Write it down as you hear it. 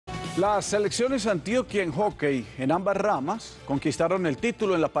Las selecciones Antioquia en hockey en ambas ramas conquistaron el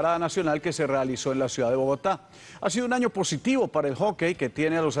título en la parada nacional que se realizó en la ciudad de Bogotá. Ha sido un año positivo para el hockey que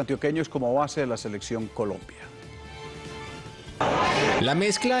tiene a los antioqueños como base de la selección Colombia. La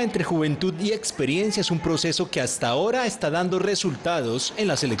mezcla entre juventud y experiencia es un proceso que hasta ahora está dando resultados en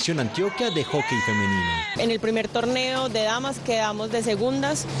la selección Antioquia de hockey femenino. En el primer torneo de damas quedamos de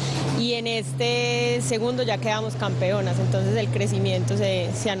segundas y en este segundo ya quedamos campeonas, entonces el crecimiento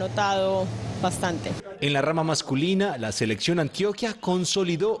se ha notado bastante. En la rama masculina, la selección Antioquia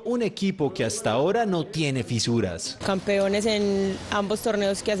consolidó un equipo que hasta ahora no tiene fisuras. Campeones en ambos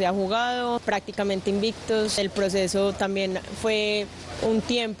torneos que se ha jugado, prácticamente invictos. El proceso también fue un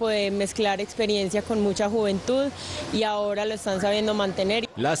tiempo de mezclar experiencia con mucha juventud y ahora lo están sabiendo mantener.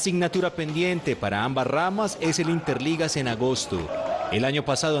 La asignatura pendiente para ambas ramas es el Interligas en agosto. El año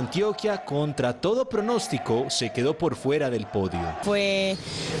pasado Antioquia, contra todo pronóstico, se quedó por fuera del podio. Fue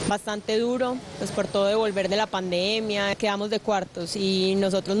bastante duro, pues por todo de volver de la pandemia, quedamos de cuartos y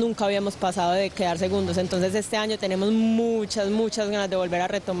nosotros nunca habíamos pasado de quedar segundos, entonces este año tenemos muchas ganas de volver a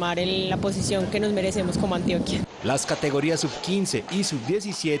retomar la posición que nos merecemos como Antioquia. Las categorías sub-15 y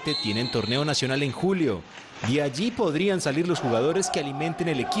sub-17 tienen torneo nacional en julio. De allí podrían salir los jugadores que alimenten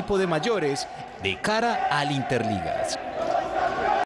el equipo de mayores de cara al Interligas.